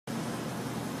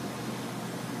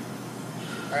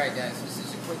Alright guys, this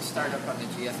is a quick startup on the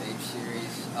GFH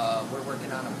series. We're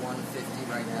working on a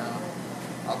 150 right now.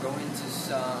 I'll go into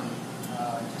just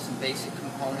some basic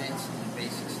components and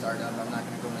basic startup. I'm not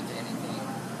going to go into anything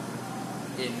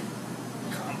in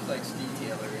complex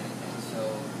detail or anything, so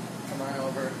come on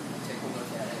over and take a look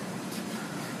at it.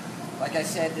 Like I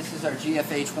said, this is our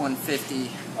GFH 150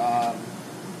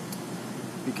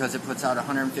 because it puts out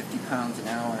 150 pounds an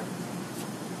hour.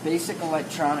 Basic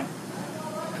electronic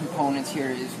components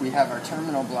here is we have our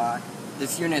terminal block.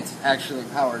 This unit's actually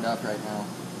powered up right now.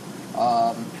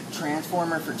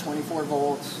 Transformer for 24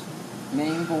 volts,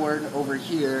 main board over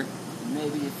here.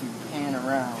 Maybe if you pan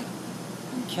around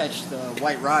and catch the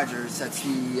white Rogers, that's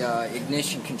the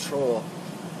ignition control.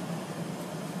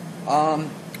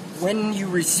 When you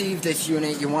receive this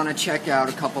unit, you want to check out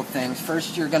a couple things.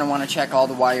 First, you're going to want to check all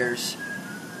the wires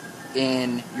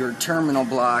in your terminal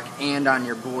block and on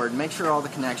your board. Make sure all the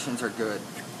connections are good.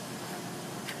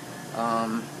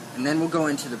 And then we'll go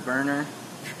into the burner.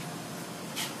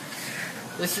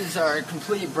 This is our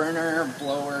complete burner,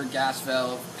 blower, gas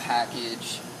valve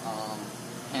package.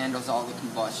 Handles all the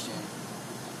combustion.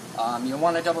 You'll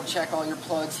want to double check all your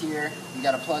plugs here. You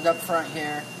got a plug up front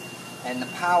here, and the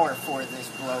power for this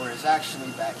blower is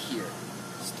actually back here.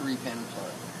 It's a 3-pin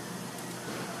plug.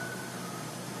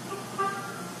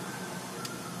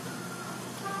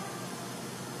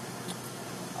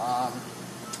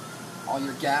 All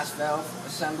your gas valve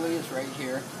assembly is right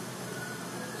here.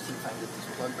 Let's see if I can get this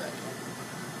plug back in.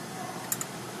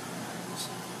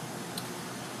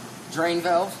 Drain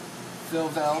valve, fill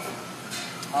valve.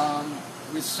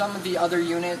 With some of the other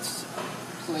units,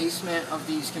 placement of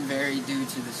these can vary due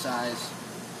to the size.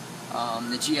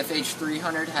 The GFH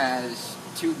 300 has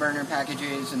 2 burner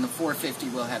packages, and the 450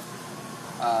 will have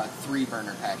 3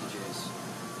 burner packages.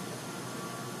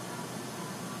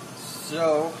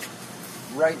 So,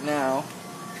 right now,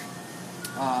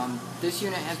 this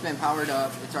unit has been powered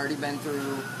up. It's already been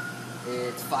through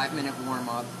its 5-minute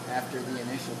warm-up. After the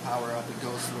initial power-up, it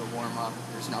goes through a warm-up.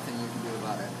 There's nothing you can do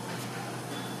about it.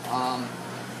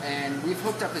 And we've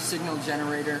hooked up a signal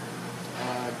generator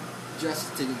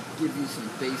just to give you some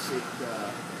basic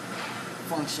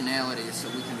functionality so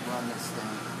we can run this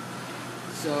thing.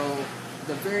 So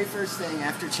the very first thing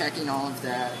after checking all of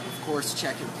that, of course,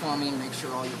 check your plumbing, make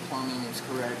sure all your plumbing is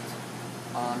correct.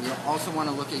 You'll also want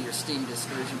to look at your steam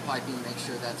dispersion piping, make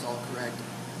sure that's all correct,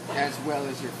 as well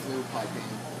as your flue piping.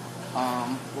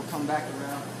 We'll come back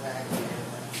around to that here.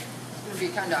 It's going to be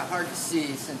kind of hard to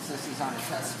see since this is on a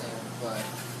test stand, but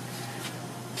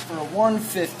for a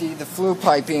 150, the flue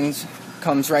piping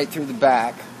comes right through the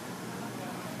back.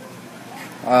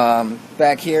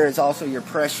 Back here is also your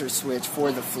pressure switch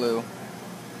for the flue.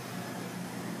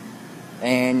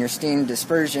 And your steam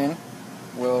dispersion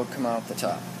will come out the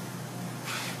top.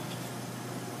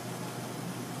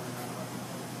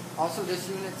 Also, this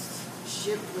unit's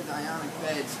shipped with Ionic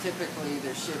beds. Typically,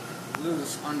 they're shipped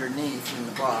loose underneath in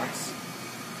the box.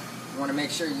 You want to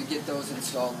make sure you get those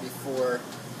installed before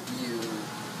you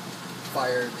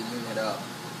fire the unit up.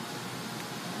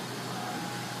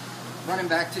 Running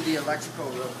back to the electrical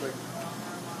real quick.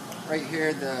 Right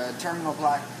here, the terminal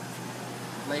block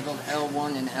labeled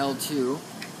L1 and L2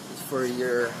 is for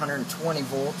your 120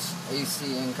 volts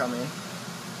AC incoming.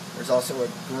 There's also a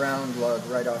ground lug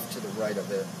right off to the right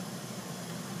of it.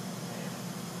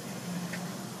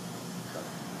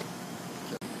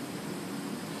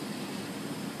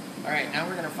 Alright, now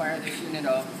we're going to fire this unit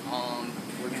up.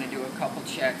 We're going to do a couple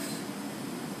checks.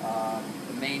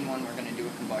 The main one, we're going to do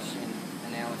a combustion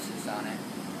analysis on it.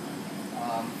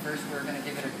 First, we're going to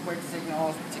give it a quick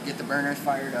signal to get the burners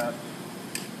fired up.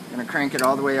 We're going to crank it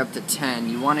all the way up to 10.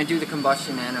 You want to do the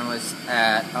combustion analysis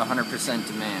at 100%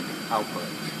 demand output.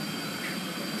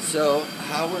 So,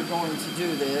 how we're going to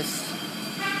do this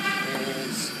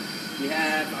is we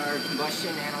have our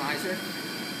combustion analyzer,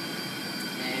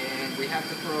 and we have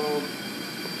to probe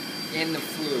in the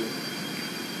flue.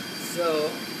 So,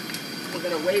 we're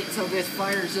going to wait till this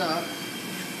fires up.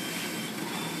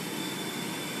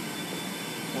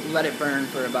 We'll let it burn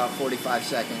for about 45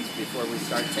 seconds before we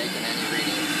start taking any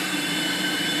readings.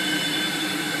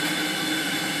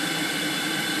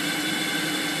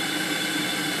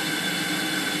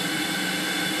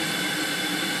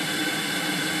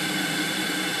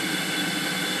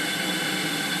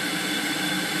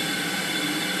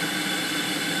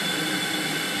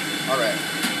 Alright,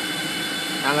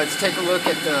 now let's take a look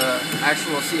at the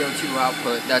actual CO2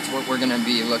 output. That's what we're going to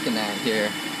be looking at here.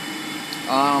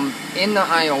 In the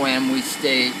IOM we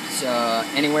state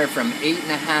anywhere from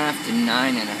 8.5 to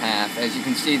 9.5. As you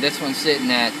can see, this one's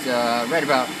sitting at right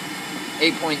about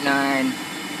 8.99%.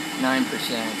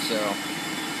 So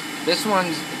This one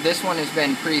has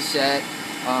been preset,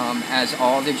 as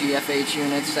all the GFH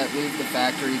units that leave the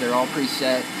factory. They're all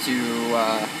preset to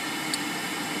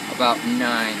about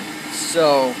 9.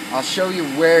 So I'll show you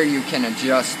where you can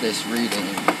adjust this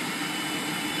reading.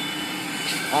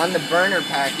 On the burner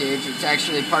package, it's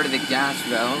actually part of the gas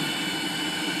valve.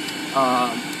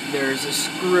 There's a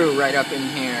screw right up in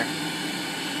here.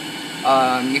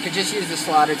 You could just use the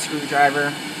slotted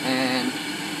screwdriver and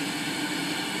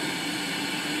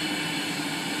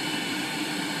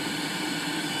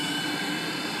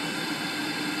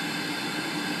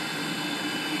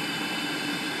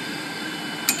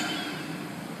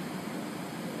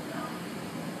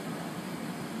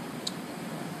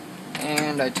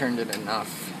I turned it enough.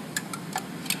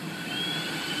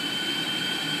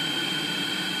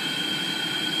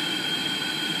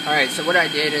 Alright, so what I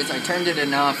did is I turned it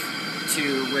enough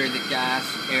to where the gas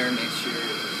air mixture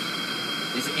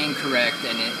is incorrect,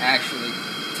 and it actually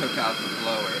took out the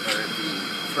blower, or the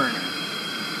burner.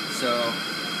 So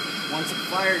once it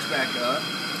fires back up,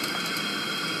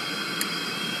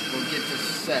 we'll get this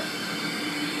set.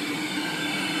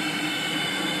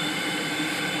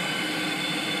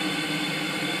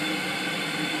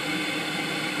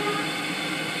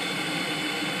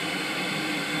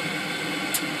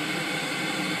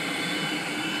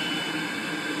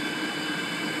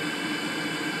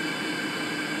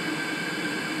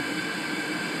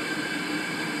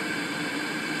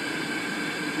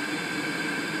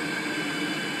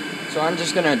 So I'm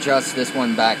just going to adjust this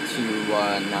one back to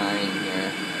 9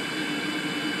 here.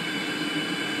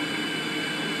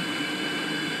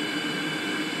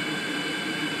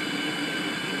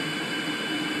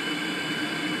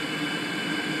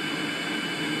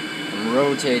 I'm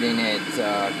rotating it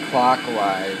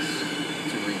clockwise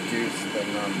to reduce the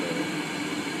number.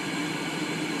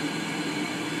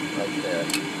 Right there.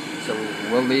 So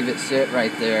we'll leave it sit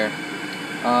right there.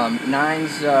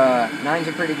 9's a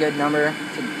pretty good number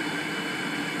to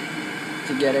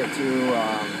get it to,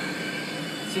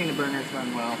 seeing the burners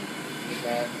run well with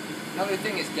that. Another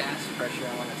thing is gas pressure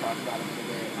I want to talk about a little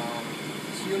bit.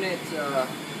 This unit,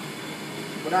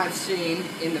 what I've seen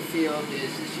in the field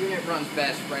is this unit runs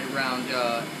best right around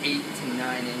 8 to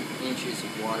 9 inches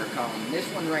of water column. This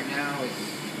one right now is,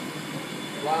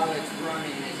 while it's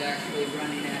running, is actually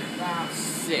running at about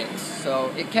 6.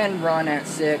 So it can run at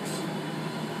 6.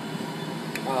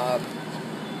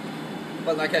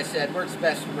 But like I said, works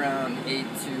best around 8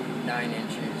 to 9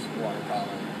 inches water column.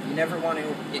 You never want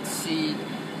to exceed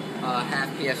half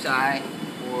PSI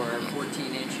or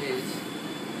 14 inches.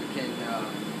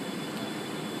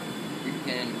 You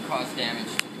can cause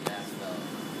damage to the gas valve.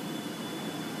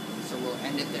 So we'll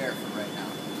end it there for right now.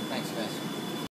 Thanks, guys.